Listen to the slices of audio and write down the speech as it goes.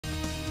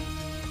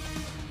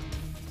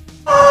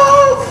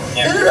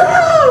New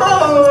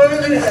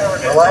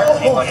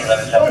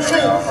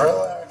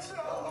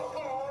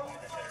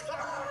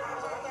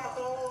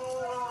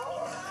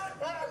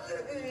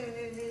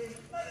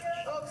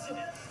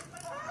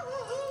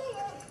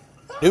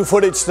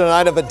footage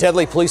tonight of a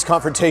deadly police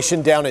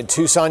confrontation down in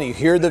Tucson. You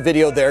hear the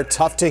video there,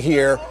 tough to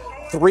hear.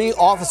 3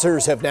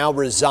 officers have now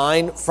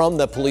resigned from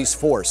the police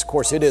force. Of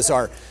course, it is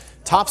our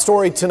top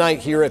story tonight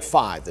here at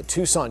 5. The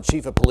Tucson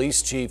chief of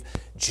police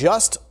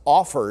just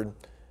offered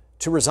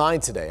to resign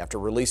today after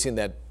releasing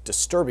that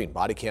disturbing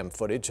body cam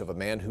footage of a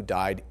man who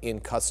died in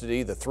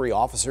custody. The 3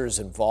 officers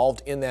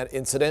involved in that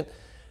incident,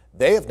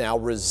 they have now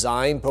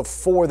resigned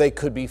before they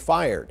could be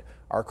fired.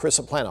 Our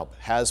Carissa Planup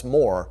has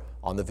more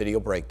on the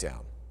video breakdown.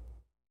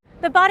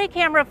 The body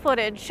camera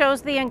footage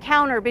shows the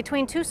encounter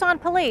between Tucson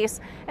police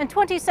and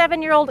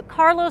 27-year-old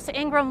Carlos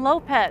Ingram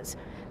Lopez.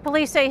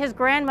 Police say his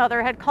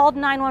grandmother had called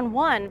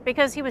 911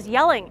 because he was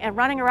yelling and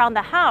running around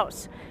the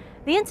house.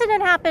 The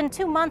incident happened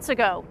 2 months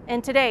ago,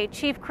 and today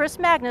Chief Chris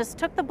Magnus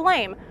took the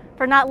blame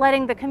for not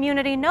letting the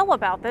community know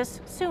about this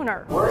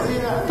sooner.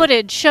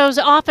 Footage shows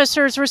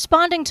officers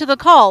responding to the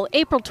call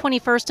April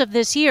 21st of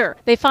this year.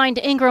 They find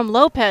Ingram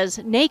Lopez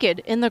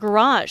naked in the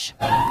garage.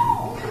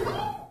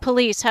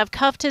 Police have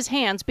cuffed his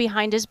hands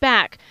behind his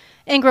back.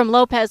 Ingram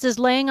Lopez is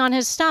laying on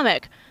his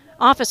stomach.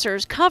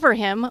 Officers cover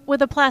him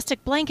with a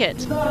plastic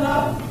blanket.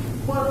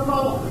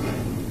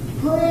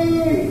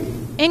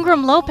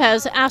 Ingram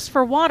Lopez asks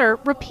for water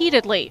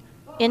repeatedly.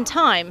 In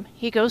time,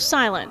 he goes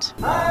silent.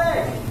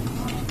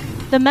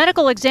 The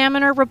medical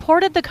examiner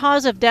reported the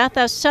cause of death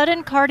as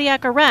sudden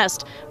cardiac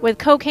arrest with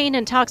cocaine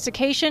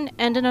intoxication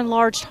and an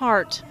enlarged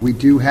heart. We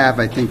do have,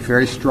 I think,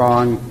 very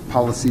strong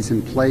policies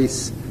in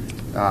place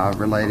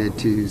related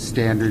to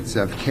standards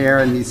of care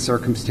in these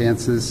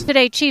circumstances.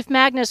 Today, Chief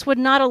Magnus would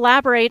not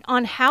elaborate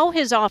on how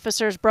his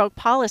officers broke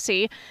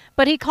policy,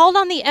 but he called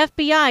on the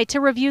FBI to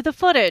review the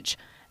footage.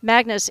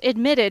 Magnus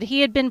admitted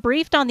he had been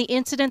briefed on the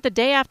incident the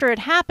day after it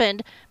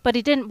happened, but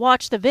he didn't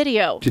watch the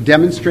video. To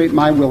demonstrate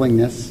my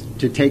willingness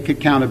to take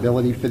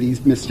accountability for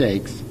these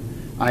mistakes,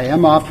 I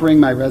am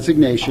offering my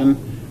resignation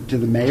to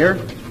the mayor,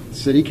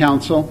 city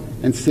council,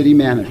 and city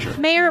manager.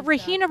 Mayor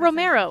Regina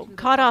Romero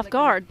caught off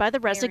guard by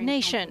the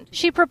resignation.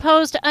 She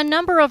proposed a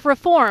number of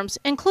reforms,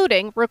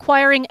 including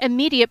requiring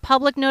immediate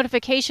public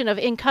notification of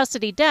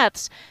in-custody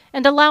deaths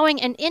and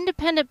allowing an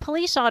independent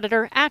police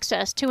auditor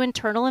access to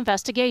internal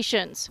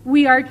investigations.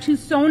 We are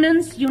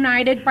Tucsonans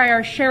united by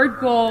our shared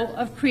goal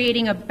of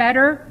creating a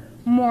better,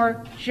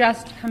 more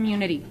just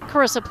community.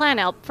 Carissa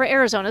Planup for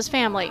Arizona's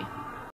Family.